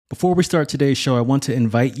Before we start today's show, I want to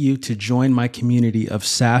invite you to join my community of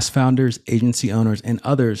SaaS founders, agency owners, and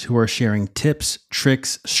others who are sharing tips,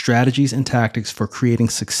 tricks, strategies, and tactics for creating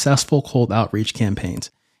successful cold outreach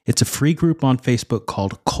campaigns. It's a free group on Facebook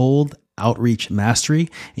called Cold Outreach Mastery,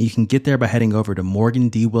 and you can get there by heading over to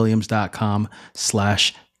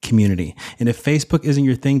morgandwilliams.com/community. And if Facebook isn't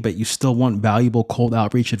your thing, but you still want valuable cold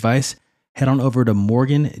outreach advice, head on over to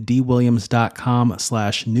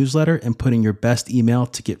morgandwilliams.com/newsletter and put in your best email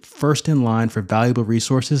to get first in line for valuable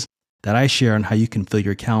resources that I share on how you can fill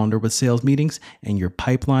your calendar with sales meetings and your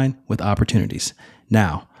pipeline with opportunities.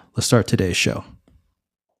 Now, let's start today's show.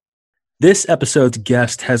 This episode's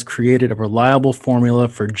guest has created a reliable formula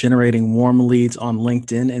for generating warm leads on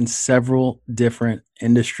LinkedIn in several different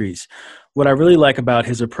industries. What I really like about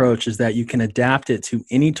his approach is that you can adapt it to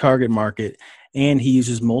any target market, and he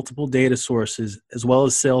uses multiple data sources as well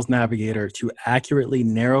as Sales Navigator to accurately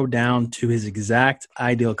narrow down to his exact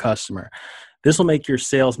ideal customer. This will make your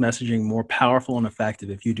sales messaging more powerful and effective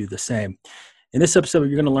if you do the same. In this episode,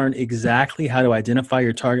 you're going to learn exactly how to identify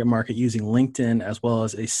your target market using LinkedIn, as well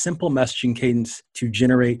as a simple messaging cadence to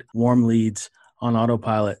generate warm leads on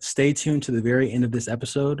autopilot. Stay tuned to the very end of this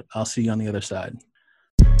episode. I'll see you on the other side.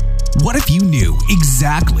 What if you knew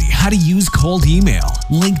exactly how to use cold email,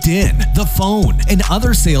 LinkedIn, the phone, and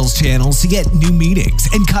other sales channels to get new meetings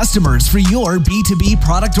and customers for your B2B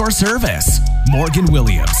product or service? Morgan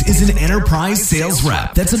Williams is an enterprise sales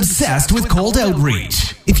rep that's obsessed with cold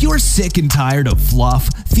outreach. If you're sick and tired of fluff,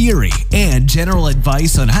 theory, and general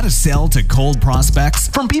advice on how to sell to cold prospects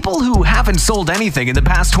from people who haven't sold anything in the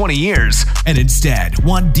past 20 years, and instead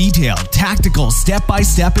want detailed, tactical,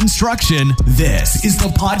 step-by-step instruction, this is the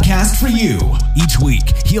podcast for you. Each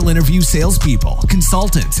week, he'll interview salespeople,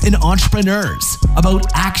 consultants, and entrepreneurs about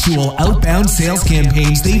actual outbound sales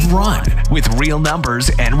campaigns they've run with real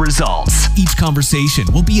numbers and results. Each conversation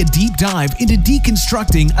will be a deep dive into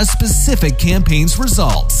deconstructing a specific campaign's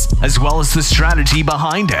results, as well as the strategy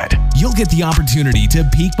behind it. You'll get the opportunity to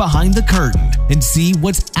peek behind the curtain and see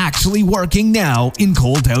what's actually working now in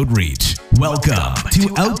cold outreach. Welcome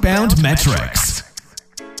to Outbound Metrics.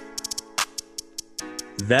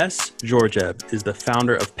 Ves Georgiev is the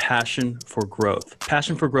founder of Passion for Growth.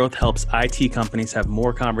 Passion for Growth helps IT companies have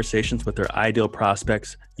more conversations with their ideal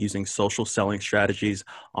prospects using social selling strategies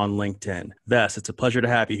on LinkedIn. Ves, it's a pleasure to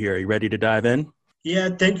have you here. Are you ready to dive in? Yeah,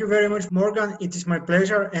 thank you very much, Morgan. It is my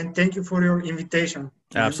pleasure, and thank you for your invitation.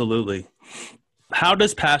 Absolutely. How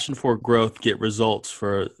does Passion for Growth get results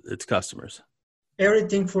for its customers?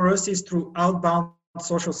 Everything for us is through outbound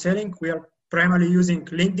social selling. We are primarily using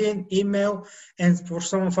LinkedIn, email, and for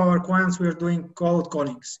some of our clients, we are doing cold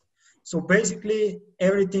callings. So basically,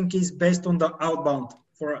 everything is based on the outbound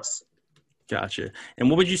for us. Gotcha. And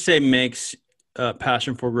what would you say makes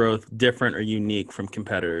Passion for Growth different or unique from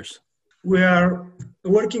competitors? We are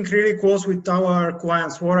working really close with our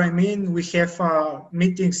clients. What I mean, we have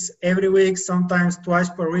meetings every week, sometimes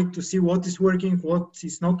twice per week, to see what is working, what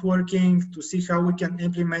is not working, to see how we can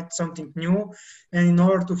implement something new. And in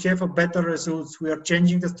order to have a better results, we are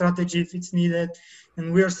changing the strategy if it's needed.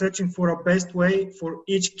 And we are searching for a best way for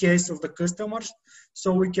each case of the customers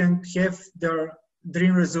so we can have their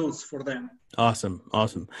dream results for them. Awesome.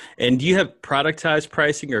 And do you have productized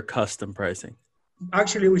pricing or custom pricing?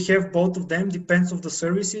 Actually, we have both of them, depends on the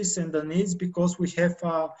services and the needs, because we have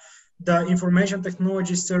the information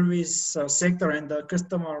technology service sector and the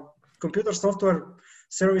customer computer software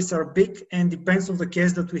service are big, and depends on the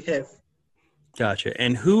case that we have. Gotcha.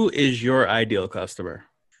 And who is your ideal customer?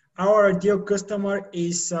 Our ideal customer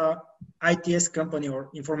is ITS company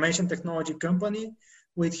or information technology company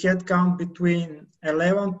with headcount between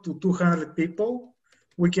 11 to 200 people.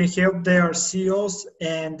 We can help their CEOs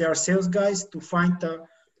and their sales guys to find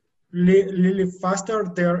really faster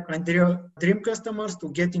their dream customers,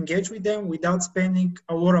 to get engaged with them without spending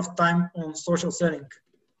a lot of time on social selling.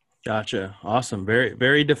 Gotcha. Awesome. Very,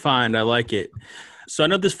 very defined. I like it. So I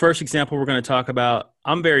know this first example we're going to talk about,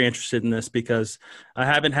 I'm very interested in this because I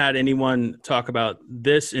haven't had anyone talk about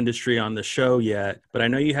this industry on the show yet, but I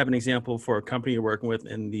know you have an example for a company you're working with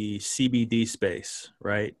in the CBD space,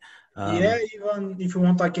 right? Yeah, even if you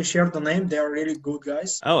want, I can share the name. They are really good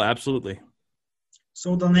guys. Oh, absolutely.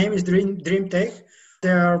 So the name is Dream Tech. They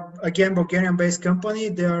are, again, Bulgarian-based company.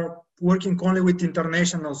 They are working only with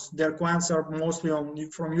internationals. Their clients are mostly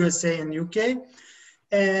from USA and UK.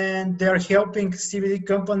 And they are helping CBD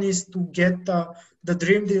companies to get the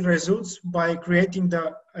dream results by creating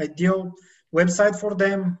the ideal website for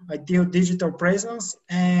them, ideal digital presence,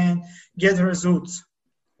 and get results.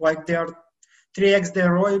 Like they are 3x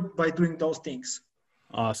their ROI by doing those things.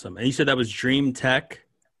 Awesome. And you said that was Dream Tech?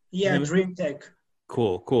 Yeah, Dream Tech.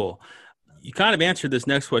 Cool. You kind of answered this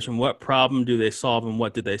next question. What problem do they solve and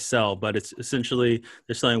what do they sell? But it's essentially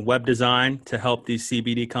they're selling web design to help these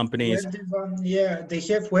CBD companies. Web design, yeah, they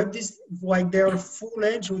have like they're full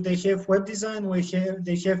edge. They have web design.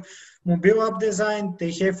 They have mobile app design.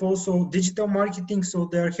 They have also digital marketing. So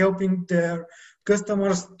they're helping their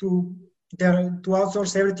customers to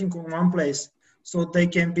outsource everything in one place, so they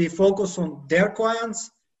can be focused on their clients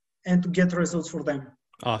and to get results for them.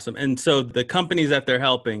 Awesome. And so the companies that they're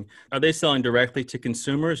helping, are they selling directly to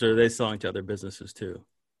consumers or are they selling to other businesses too?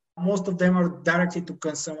 Most of them are directly to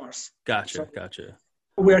consumers. Gotcha.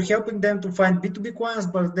 We are helping them to find B2B clients,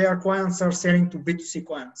 but their clients are selling to B2C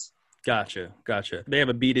clients. Gotcha. They have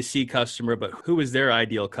a B2C customer, but who is their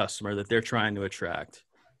ideal customer that they're trying to attract?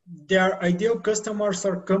 Their ideal customers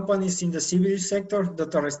are companies in the CBD sector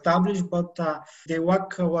that are established, but they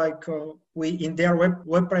lack in their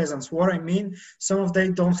web presence. What I mean, some of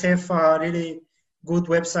them don't have really good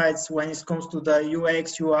websites when it comes to the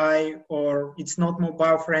UX, UI, or it's not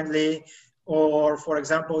mobile friendly, or for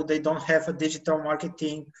example, they don't have a digital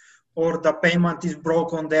marketing, or the payment is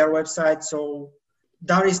broke on their website. So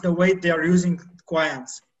that is the way they are using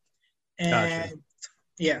clients. And Gotcha.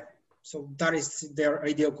 Yeah. So that is their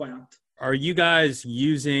ideal client. Are you guys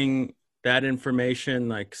using that information,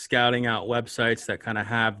 like scouting out websites that kind of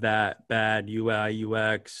have that bad UI,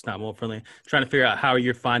 UX, not mobile friendly, trying to figure out how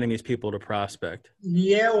you're finding these people to prospect?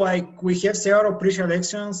 Yeah, like we have several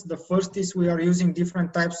pre-selections. The first is we are using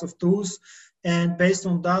different types of tools. And based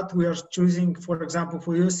on that, we are choosing, for example,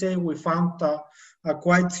 for USA, we found a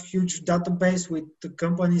quite huge database with the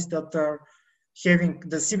companies that are having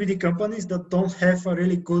the CBD companies that don't have a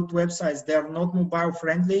really good websites. They are not mobile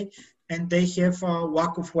friendly and they have a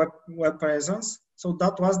lack of web presence. So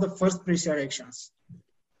that was the first pre-selections.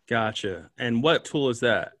 Gotcha. And what tool is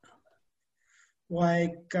that?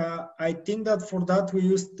 Like, I think that for that we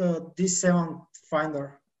used the D7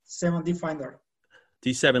 Finder, 7D Finder.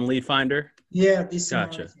 D7 Lead Finder? Yeah, D7.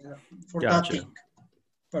 Gotcha. For that thing.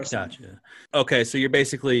 Gotcha. Okay, so you're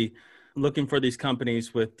basically looking for these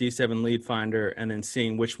companies with D7 Lead Finder and then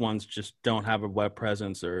seeing which ones just don't have a web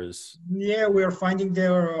presence or is... Yeah, we are finding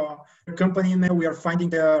their company email. We are finding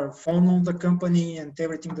their phone of the company and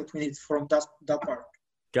everything that we need from that part.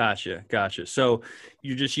 Gotcha. So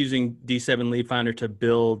you're just using D7 Lead Finder to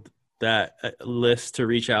build that list to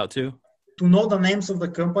reach out to? To know the names of the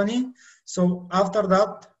company. So after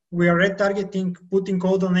that, we are retargeting, putting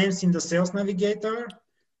all the names in the Sales Navigator,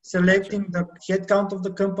 selecting the headcount of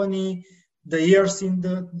the company, the years in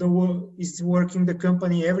is working the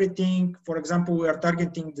company, everything. For example, we are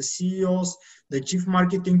targeting the CEOs, the chief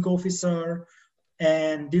marketing officer,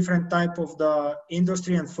 and different type of the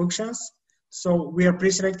industry and functions. So we are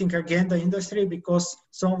pre-selecting again the industry because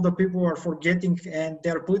some of the people are forgetting and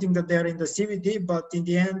they're putting that they're in the CBD, but in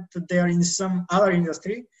the end, they're in some other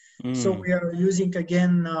industry. So we are using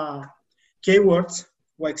again keywords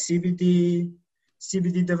like CBD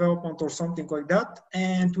development or something like that.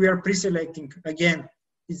 And we are pre-selecting again.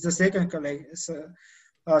 It's the second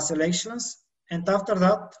selections. And after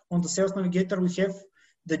that, on the Sales Navigator, we have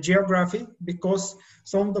the geography because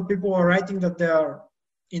some of the people are writing that they are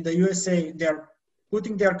in the USA, they are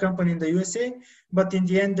putting their company in the USA, but in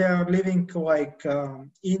the end, they are living like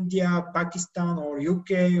India, Pakistan, or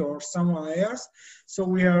UK, or someone else. So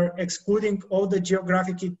we are excluding all the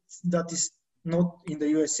geographic that is not in the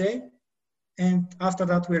USA. And after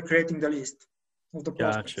that, we're creating the list of the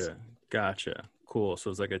prospects. Gotcha. Cool.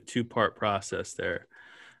 So it's like a 2-part process there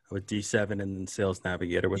with D7 and then Sales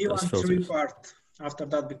Navigator with those filters. 3-part after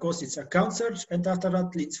that because it's account search and after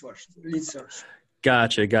that lead search.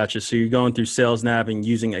 Gotcha. So you're going through Sales Nav and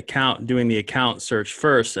doing the account search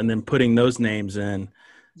first and then putting those names in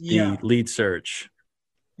the lead search.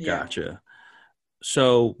 Gotcha.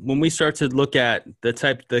 So when we start to look at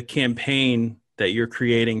the campaign that you're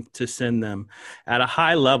creating to send them at a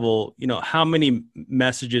high level, how many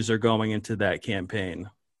messages are going into that campaign?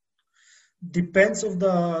 Depends of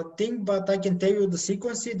the thing, but I can tell you the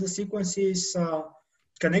sequence. The sequence is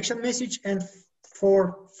connection message and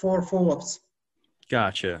four follow-ups.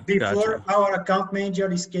 Gotcha. Before our account manager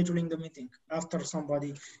is scheduling the meeting, after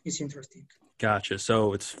somebody is interested. Gotcha.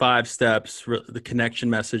 So it's 5 steps, the connection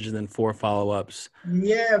message, and then 4 follow-ups.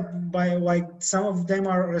 Yeah, by like some of them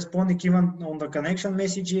are responding even on the connection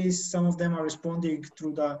messages. Some of them are responding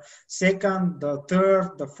through the second, the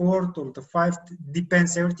third, the fourth, or the 5th.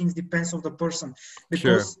 Depends. Everything depends on the person.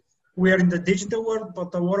 Because we are in the digital world,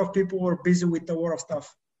 but a lot of people are busy with a lot of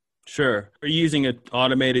stuff. Sure. Are you using an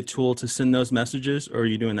automated tool to send those messages or are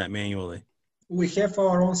you doing that manually? We have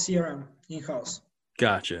our own CRM in-house.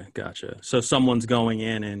 Gotcha. So someone's going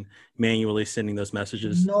in and manually sending those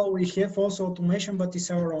messages? No, we have also automation, but it's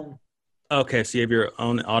our own. Okay, so you have your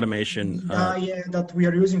own automation. Yeah, that we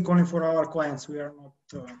are using only for our clients. We are not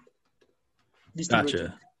distributing.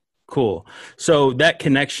 Gotcha. Cool. So that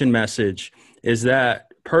connection message, is that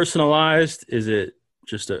personalized? Is it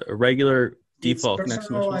just a regular default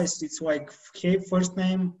connection message? It's like, hey, first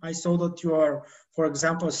name, I saw that you are, for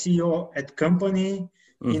example, CEO at company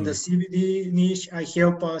in the CBD niche. I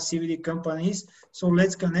help CBD companies. So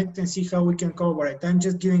let's connect and see how we can collaborate. I'm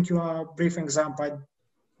just giving you a brief example. I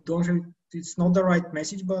don't have, it's not the right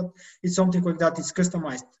message, but it's something like that. It's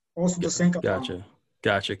customized. Also the same. Gotcha.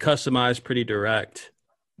 Customized, pretty direct.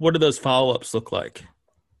 What do those follow-ups look like?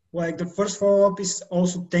 Like the first follow-up is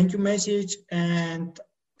also thank you message and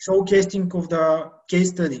showcasing of the case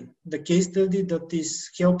study. The case study that is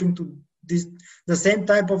helping to this, the same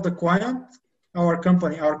type of the client, our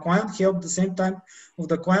company, our client help the same type of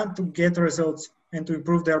the client to get results and to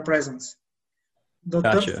improve their presence. The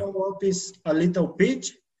third follow-up is a little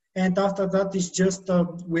pitch. And after that is just,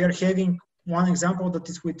 we are having one example that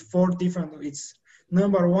is with 4 different, it's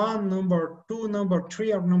number 1, number 2, number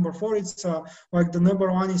 3, or number 4. It's like the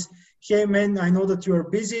number 1 is, hey man, I know that you are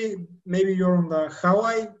busy. Maybe you're on the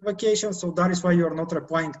Hawaii vacation, so that is why you're not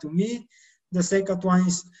replying to me. The second one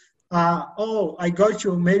is, oh, I got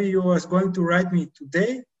you. Maybe you was going to write me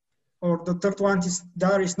today. Or the third one is,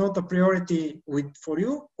 that is not a priority for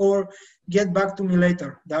you, or get back to me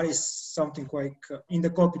later. That is something like in the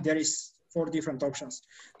copy, there is 4 different options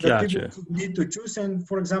that people need to choose. And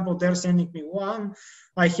for example, they're sending me one.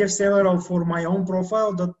 I have several for my own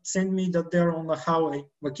profile that send me that they're on a Hawaii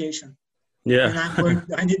vacation. Yeah. And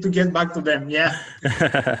I need to get back to them. Yeah.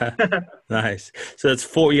 Nice. So that's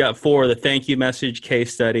 4. You got 4, the thank you message,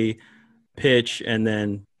 case study, pitch, and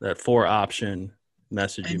then that 4 option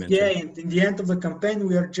message you mentioned. Yeah, and in the end of the campaign,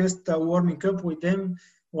 we are just warming up with them.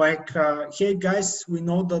 Like, hey guys, we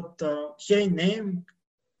know that, hey, name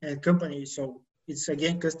and company. So it's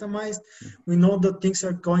again customized. We know that things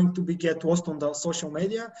are going to get lost on the social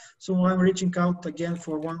media. So I'm reaching out again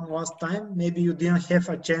for one last time. Maybe you didn't have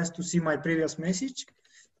a chance to see my previous message.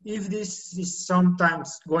 If this is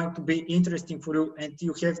sometimes going to be interesting for you and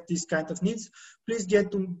you have this kind of needs, please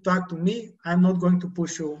get back to me. I'm not going to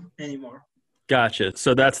push you anymore. Gotcha.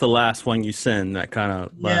 So that's the last one you send, that kind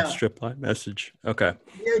of last strip line message. Okay.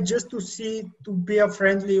 Yeah, just to be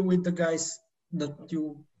friendly with the guys that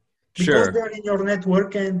you, because they're in your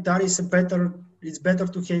network, and that is it's better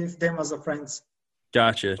to have them as a friends.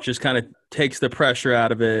 Gotcha. Just kind of takes the pressure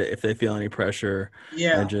out of it if they feel any pressure.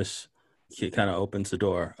 Yeah. And just it kind of opens the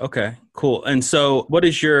door. Okay, cool. And so what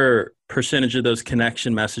is your percentage of those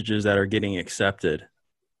connection messages that are getting accepted?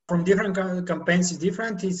 From different campaigns is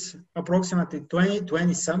different. It's approximately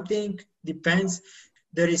 20 something, depends.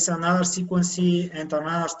 There is another sequence and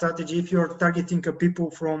another strategy. If you're targeting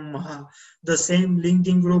people from the same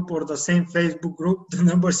LinkedIn group or the same Facebook group, the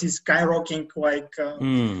numbers is skyrocketing like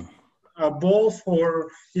both. Or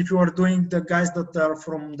if you are doing the guys that are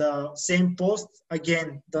from the same post,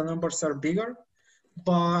 again, the numbers are bigger.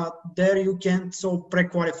 But there you can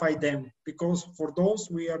pre-qualify them, because for those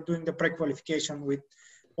we are doing the pre-qualification with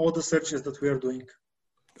all the searches that we are doing.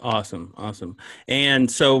 Awesome. And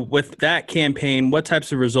so with that campaign, what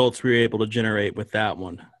types of results were you able to generate with that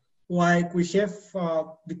one? Like we have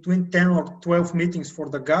between 10 or 12 meetings for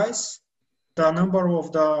the guys. The number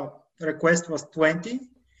of the request was 20,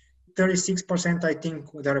 36%, I think,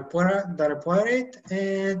 the reply rate.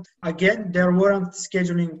 And again, there weren't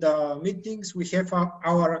scheduling the meetings. We have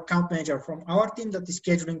our account manager from our team that is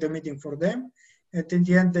scheduling the meeting for them. And in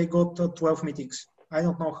the end, they got 12 meetings. I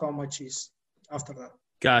don't know how much is after that.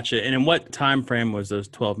 Gotcha. And in what time frame was those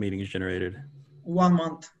 12 meetings generated? 1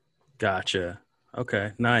 month. Gotcha.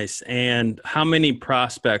 Okay, nice. And how many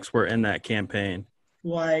prospects were in that campaign?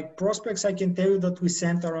 Like prospects, I can tell you that we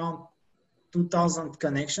sent around 2,000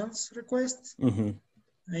 connections requests. Mm-hmm.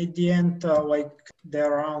 At the end, like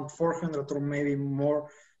there are around 400 or maybe more.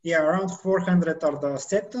 Yeah, around 400 are the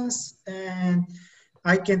acceptance. And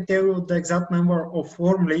I can tell you the exact number of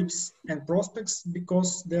warm leads and prospects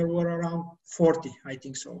because there were around 40, I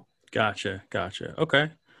think so. Gotcha. Okay.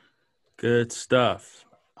 Good stuff.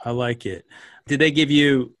 I like it. Did they give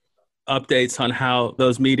you updates on how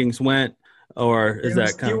those meetings went, or is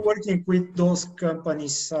that kind of still working with those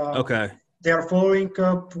companies? Okay. They're following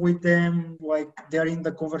up with them, like they're in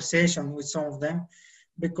the conversation with some of them,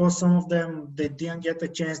 because some of them, they didn't get a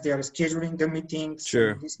chance. They are scheduling the meetings,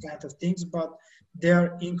 sure, these kind of things, but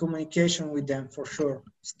they're in communication with them for sure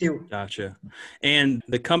still. Gotcha. And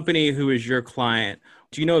the company who is your client,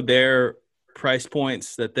 do you know their price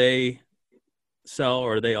points that they sell,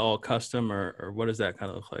 or are they all custom, or what does that kind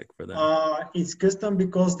of look like for them? It's custom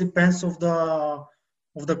because depends of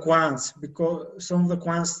the clients, because some of the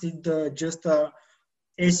clients need just a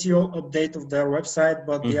SEO update of their website,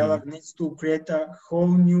 but the other needs to create a whole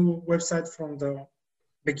new website from the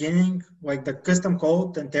beginning, like the custom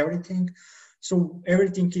code and everything. So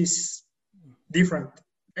everything is different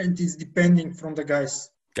and it's depending from the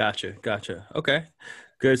guys. Gotcha. Okay,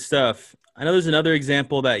 good stuff. I know there's another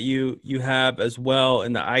example that you have as well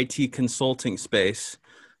in the IT consulting space.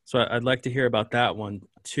 So I'd like to hear about that one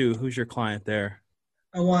too. Who's your client there?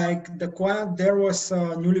 Like the client, there was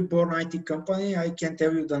a newly born IT company. I can't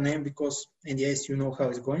tell you the name because in the case you know how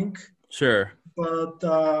it's going. Sure. But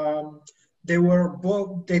they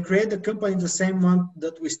created the company the same month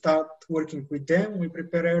that we start working with them. We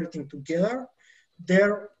prepare everything together.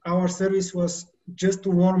 There, our service was just to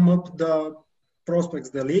warm up the prospects,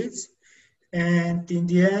 the leads. And in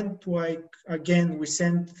the end, like again, we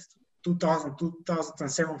sent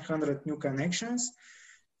 2,700 new connections.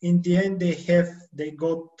 In the end, they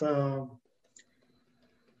got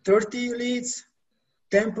 30 leads,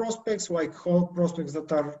 10 prospects, like whole prospects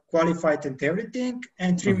that are qualified and everything,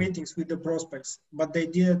 and 3 meetings with the prospects. But they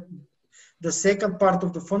did the second part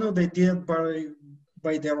of the funnel, they did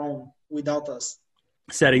by their own, without us.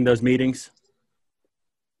 Setting those meetings?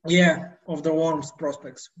 Yeah, of the warm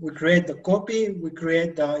prospects. We create the copy, we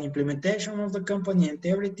create the implementation of the company and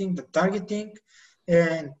everything, the targeting,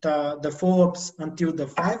 and the follow-ups until the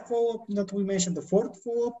 5 follow-up that we mentioned, the 4th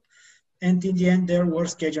follow-up. And in the end, there we're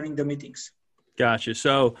scheduling the meetings. Gotcha.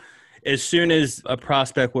 So as soon as a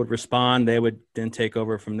prospect would respond, they would then take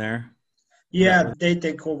over from there? Yeah, they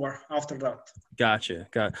take over after that. Gotcha.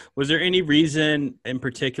 Was there any reason in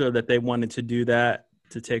particular that they wanted to do that,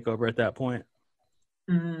 to take over at that point?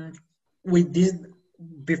 We did.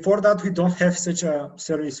 Before that, we don't have such a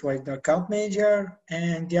service like the account manager.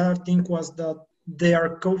 And the other thing was that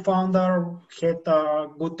their co-founder had a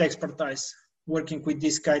good expertise working with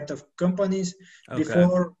this kind of companies. Okay.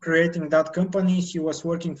 Before creating that company, he was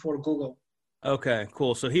working for Google. Okay,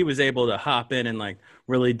 cool. So he was able to hop in and like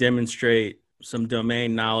really demonstrate some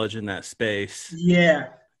domain knowledge in that space. Yeah.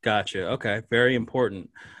 Gotcha. Okay. Very important.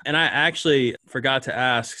 And I actually forgot to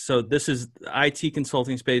ask, so this is IT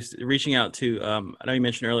consulting space, reaching out to, I know you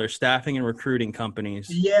mentioned earlier, staffing and recruiting companies.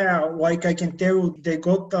 Yeah, like I can tell you, they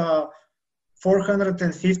got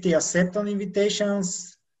 450 acceptance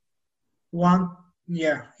invitations,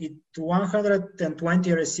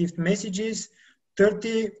 120 received messages,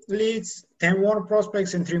 30 leads, 10 warm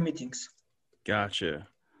prospects, and 3 meetings. Gotcha.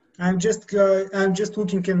 I'm just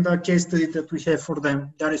looking in the case study that we have for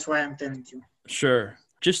them. That is why I'm telling you. Sure.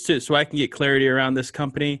 So I can get clarity around this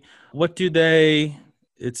company. What do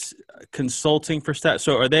it's consulting for staff.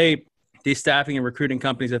 So are these staffing and recruiting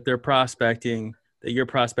companies that you're prospecting,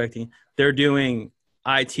 they're doing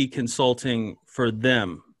IT consulting for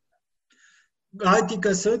them? IT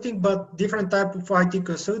consulting, but different type of IT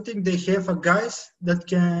consulting. They have guys that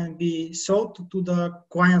can be sold to the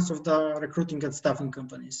clients of the recruiting and staffing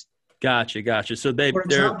companies. Gotcha. So for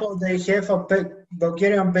example, they have a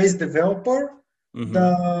Bulgarian-based developer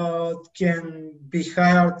that can be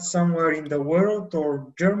hired somewhere in the world,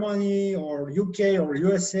 or Germany, or UK, or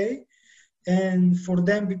USA. And for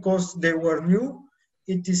them, because they were new,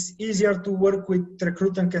 it is easier to work with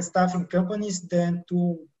recruiting and staffing companies than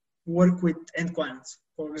to work with end clients,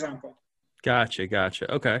 for example. Gotcha.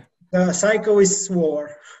 Okay. The cycle is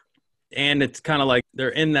slower. And it's kind of like they're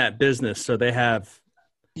in that business, so they have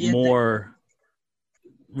more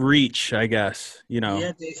reach, I guess,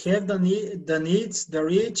 Yeah, they have the needs, the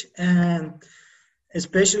reach, and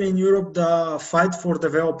especially in Europe, the fight for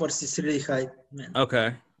developers is really high, man.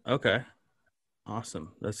 Okay.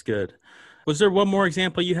 Awesome. That's good. Was there one more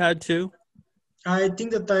example you had too? I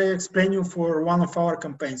think that I explained you for one of our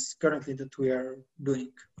campaigns currently that we are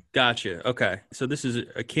doing. Gotcha. Okay. So this is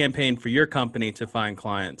a campaign for your company to find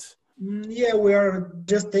clients. Yeah, we are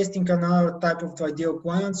just testing another type of ideal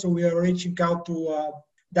client. So we are reaching out to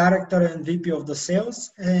director and VP of the sales.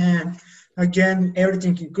 And again,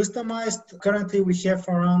 everything is customized. Currently, we have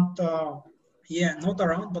around, but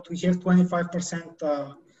we have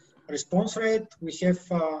 25% response rate. We have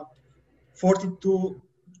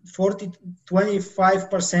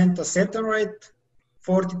 25% acceptance rate,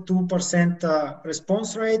 42%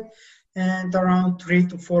 response rate, and around 3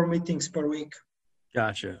 to 4 meetings per week.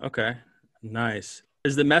 Gotcha. Okay. Nice.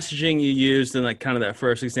 Is the messaging you used in like kind of that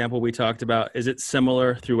first example we talked about, is it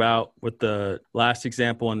similar throughout with the last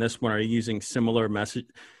example and this one? Are you using similar messaging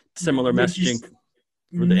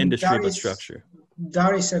for the industry but structure?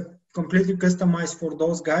 That is completely customized for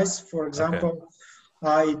those guys. For example,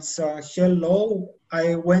 It's hello.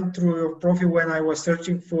 I went through your profile when I was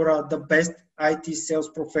searching for the best IT sales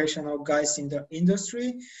professional guys in the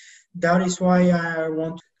industry. That is why I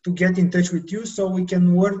want to get in touch with you so we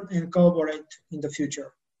can work and collaborate in the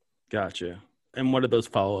future. Gotcha. And what do those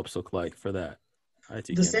follow-ups look like for that IT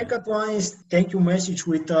The campaign? second one is thank you message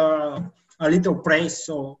with a little praise.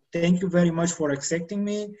 So thank you very much for accepting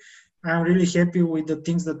me. I'm really happy with the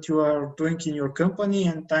things that you are doing in your company,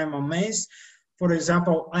 and I'm amazed. For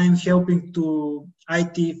example, I'm helping to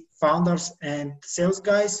IT founders and sales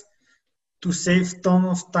guys to save ton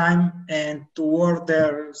of time and to work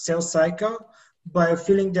their sales cycle by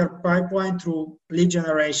filling their pipeline through lead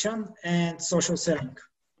generation and social selling.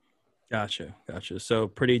 Gotcha. So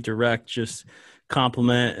pretty direct, just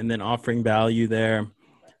compliment and then offering value there.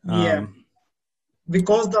 Yeah,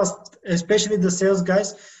 because especially the sales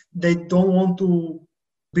guys, they don't want to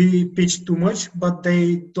be pitched too much, but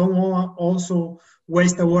they don't want to also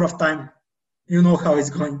waste a lot of time. You know how it's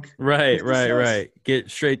going. Right. Get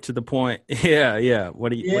straight to the point. Yeah.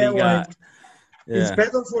 What do you got? Yeah. It's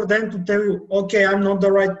better for them to tell you, okay, I'm not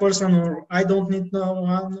the right person, or I don't need no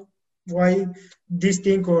one, why this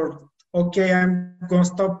thing, or okay, I'm going to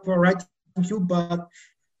stop writing you. But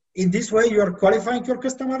in this way, you are qualifying your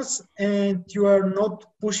customers and you are not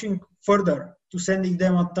pushing further to sending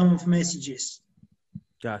them a ton of messages.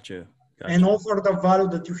 Gotcha. And offer the value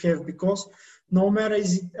that you have, because no matter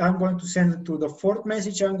I'm going to send it to the fourth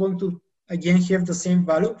message, I'm going to again have the same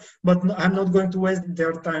value, but I'm not going to waste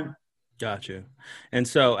their time. Gotcha. And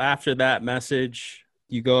so after that message,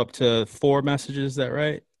 you go up to 4 messages, is that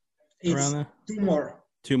right? It's 2 more.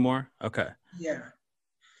 2 more? Okay. Yeah.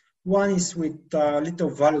 One is with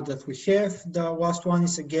little value that we have. The last one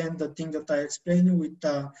is again the thing that I explained with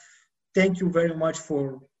thank you very much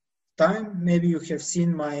for time. Maybe you have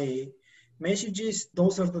seen my messages.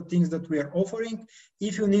 Those are the things that we are offering.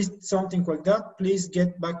 If you need something like that, please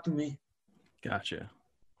get back to me. Gotcha.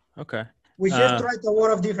 Okay. We have tried a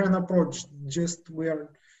lot of different approach. Just we are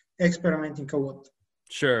experimenting a lot.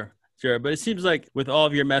 Sure. But it seems like with all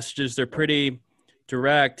of your messages, they're pretty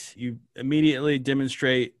direct. You immediately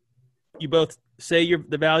demonstrate, you both say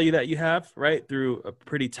the value that you have, right, through a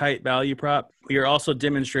pretty tight value prop. But you're also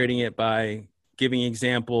demonstrating it by giving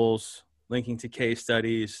examples, linking to case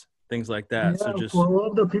studies, things like that. Yeah, so for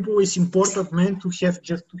all the people, it's important, man, to have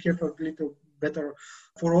a little better.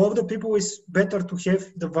 For all the people, it's better to have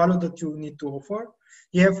the value that you need to offer.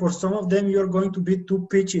 Yeah, for some of them, you're going to be too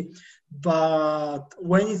pitchy. But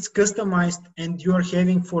when it's customized and you're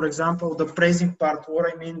having, for example, the praising part,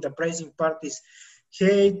 what I mean, the praising part is,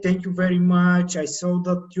 hey, thank you very much. I saw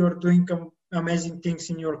that you're doing amazing things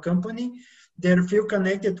in your company. They feel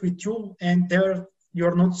connected with you and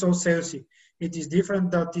you're not so salesy. It is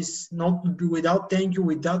different. That is not without thank you,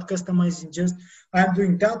 without customizing, just I'm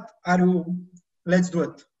doing that. Let's do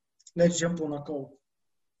it. Let's jump on a call.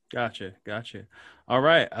 Gotcha. All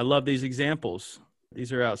right. I love these examples.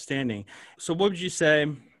 These are outstanding. So what would you say?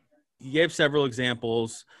 You gave several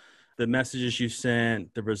examples, the messages you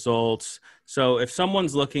sent, the results. So if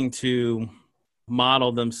someone's looking to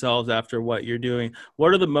model themselves after what you're doing,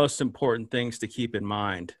 what are the most important things to keep in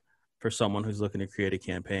mind for someone who's looking to create a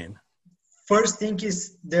campaign? First thing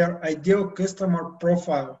is their ideal customer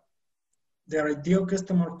profile. Their ideal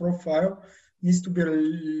customer profile needs to be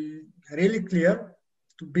really clear,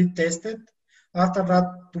 to be tested. After that,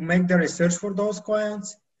 to make the research for those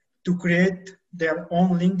clients, to create their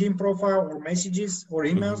own LinkedIn profile or messages or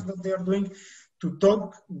emails that they are doing, to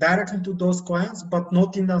talk directly to those clients, but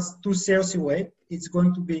not in a too salesy way. It's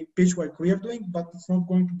going to be pitch like we are doing, but it's not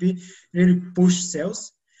going to be really push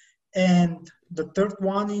sales. And the third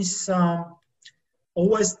one is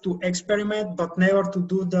always to experiment, but never to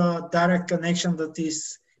do the direct connection that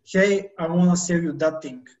is, hey, I want to sell you that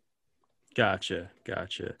thing. Gotcha.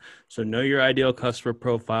 So know your ideal customer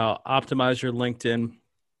profile, optimize your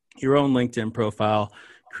own LinkedIn profile,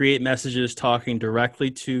 create messages talking directly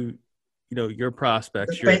to, your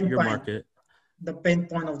prospects, your market. The pain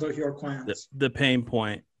point of your clients. The pain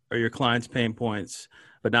point or your clients' pain points,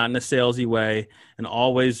 but not in a salesy way, and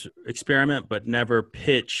always experiment, but never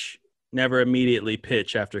immediately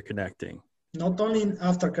pitch after connecting. Not only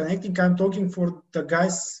after connecting, I'm talking for the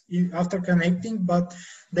guys after connecting, but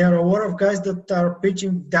there are a lot of guys that are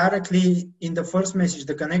pitching directly in the first message,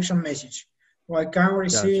 the connection message. Like I'm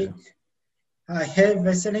receiving, hey,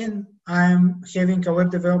 Veselin, I'm having a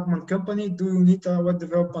web development company. Do you need a web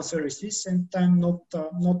development services? And I'm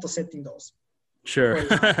not accepting those. Sure.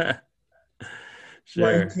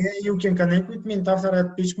 Like, yeah, you can connect with me and after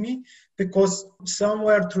that pitch me, because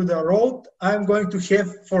somewhere through the road, I'm going to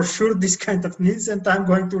have for sure this kind of needs and I'm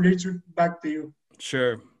going to reach back to you.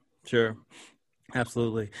 Sure.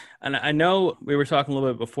 Absolutely. And I know we were talking a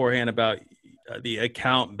little bit beforehand about the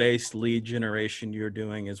account-based lead generation you're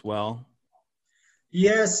doing as well.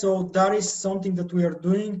 Yes, so that is something that we are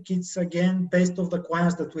doing. It's again based on the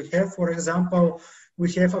clients that we have. For example,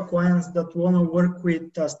 we have clients that want to work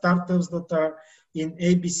with startups that are in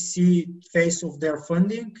ABC phase of their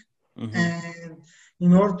funding. Mm-hmm. And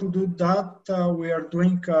in order to do that, we are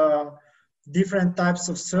doing different types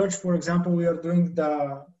of search. For example, we are doing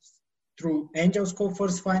through AngelScope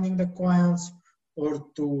first finding the clients, or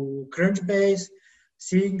to Crunchbase,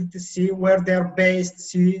 see where they're based,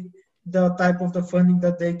 see the type of the funding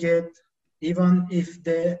that they get. Even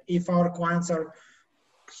if our clients are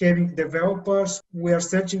having developers, we are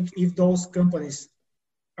searching if those companies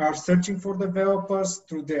are searching for developers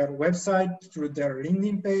through their website, through their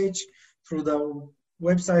LinkedIn page, through the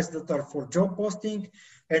websites that are for job posting.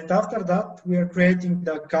 And after that, we are creating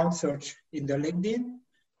the account search in the LinkedIn.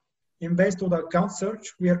 And based on the account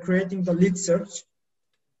search, we are creating the lead search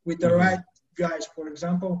with the right guys. For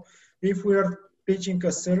example, if we are pitching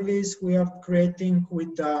a service, we are creating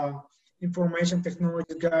with the information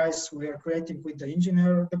technology guys, we are creating with the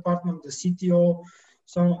engineer department, the CTO.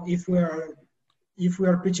 So if we are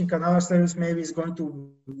pitching another service, maybe it's going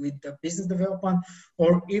to with the business development,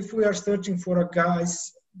 or if we are searching for a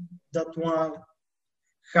guys that want to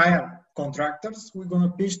hire contractors, we're going to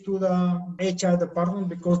pitch to the HR department,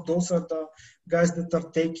 because those are the guys that are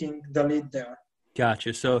taking the lead there.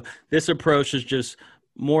 Gotcha. So this approach is just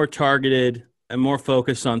more targeted and more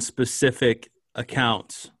focused on specific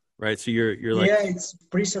accounts, right? So you're like, yeah, it's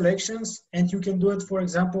pre-selections, and you can do it. For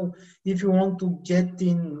example, if you want to get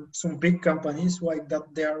in some big companies like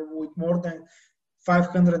that, they are with more than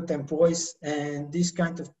 500 employees, and this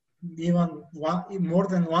kind of even more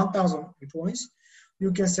than 1,000 employees,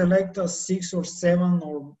 you can select 6 or 7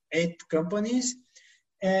 or 8 companies,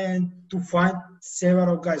 and to find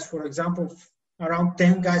several guys. For example, around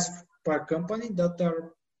 10 guys per company that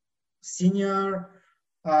are senior,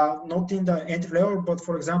 not in the entry level, but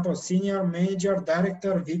for example, senior, manager,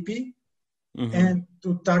 director, VP, and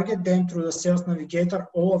to target them through the sales navigator,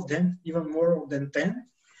 all of them, even more than 10.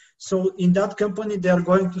 So in that company, they are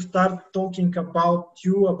going to start talking about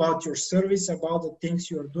you, about your service, about the things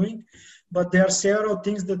you are doing. But there are several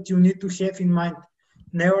things that you need to have in mind.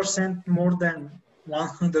 Never send more than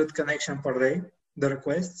 100 connections per day, the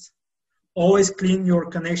requests. Always clean your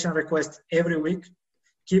connection requests every week.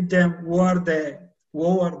 Keep them lower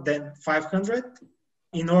than 500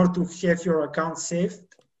 in order to have your account saved.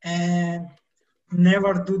 And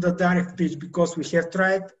never do the direct pitch, because we have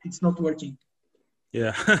tried, it's not working.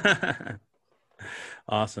 Yeah.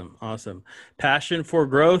 Awesome.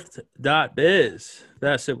 Passionforgrowth.biz.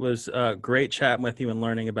 Ves, it was great chatting with you and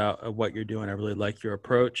learning about what you're doing. I really like your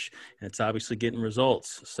approach, and it's obviously getting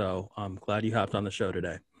results. So I'm glad you hopped on the show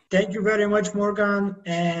today. Thank you very much, Morgan,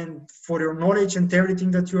 and for your knowledge and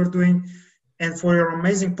everything that you're doing, and for your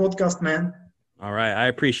amazing podcast, man. All right. I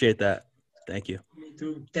appreciate that. Thank you. Me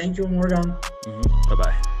too. Thank you, Morgan.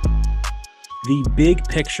 Bye-bye. The big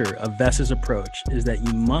picture of Ves's approach is that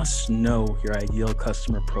you must know your ideal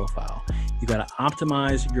customer profile. You got to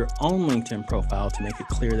optimize your own LinkedIn profile to make it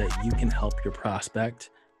clear that you can help your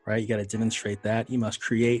prospect, right? You got to demonstrate that. You must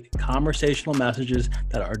create conversational messages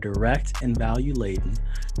that are direct and value laden.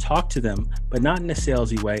 Talk to them, but not in a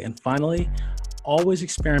salesy way. And finally, always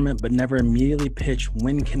experiment, but never immediately pitch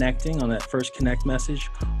when connecting on that first connect message,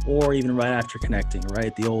 or even right after connecting,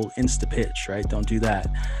 right? The old insta pitch, right? Don't do that.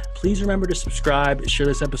 Please remember to subscribe, share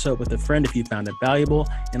this episode with a friend if you found it valuable,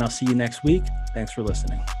 and I'll see you next week. Thanks for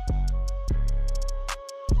listening.